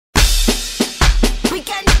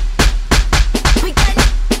Weekend.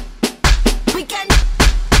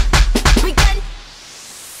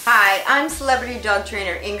 Hi, I'm celebrity dog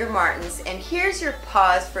trainer Inger Martens, and here's your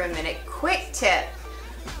pause for a minute quick tip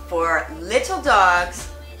for little dogs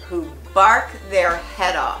who bark their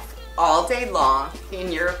head off all day long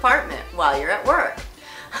in your apartment while you're at work.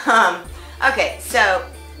 Okay, so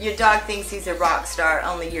your dog thinks he's a rock star,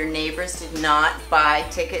 only your neighbors did not buy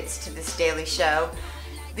tickets to this daily show.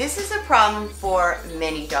 This is a problem for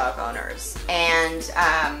many dog owners, and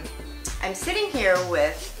I'm sitting here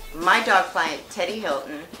with my dog client Perez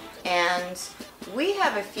Hilton, and we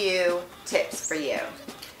have a few tips for you.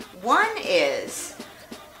 One is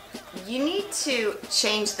you need to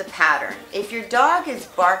change the pattern. If your dog is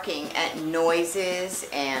barking at noises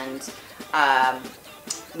and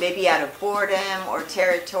maybe out of boredom or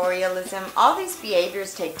territorialism, all these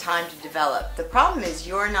behaviors take time to develop. The problem is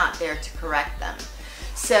you're not there to correct them.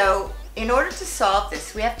 So in order to solve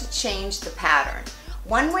this, we have to change the pattern.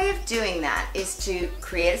 One way of doing that is to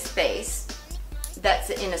create a space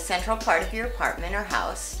that's in a central part of your apartment or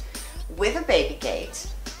house with a baby gate,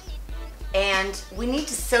 and we need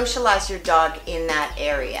to socialize your dog in that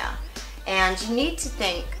area. And you need to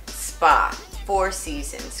think spa, 4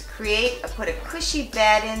 seasons. Put a cushy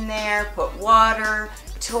bed in there, put water,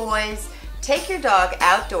 toys, take your dog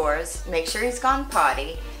outdoors, make sure he's gone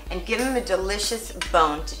potty, and give him a delicious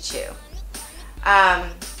bone to chew.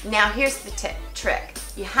 Now here's the trick.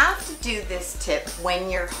 You have to do this tip when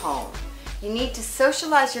you're home. You need to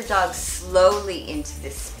socialize your dog slowly into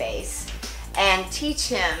this space and teach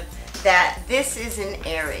him that this is an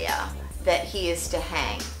area that he is to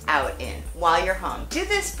hang out in while you're home. Do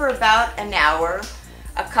this for about an hour,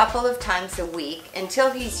 a couple of times a week,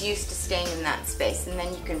 until he's used to staying in that space, and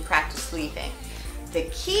then you can practice leaving. The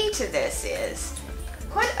key to this is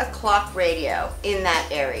put a clock radio in that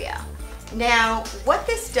area. Now, what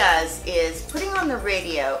this does is putting on the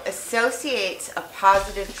radio associates a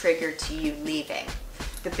positive trigger to you leaving.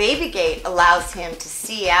 The baby gate allows him to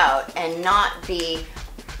see out and not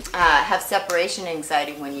have separation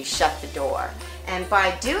anxiety when you shut the door. And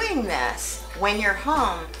by doing this, when you're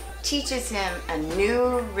home, teaches him a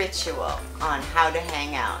new ritual on how to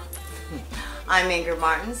hang out. I'm Inger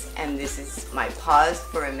Martens, and this is my pause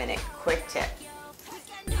for a minute quick tip.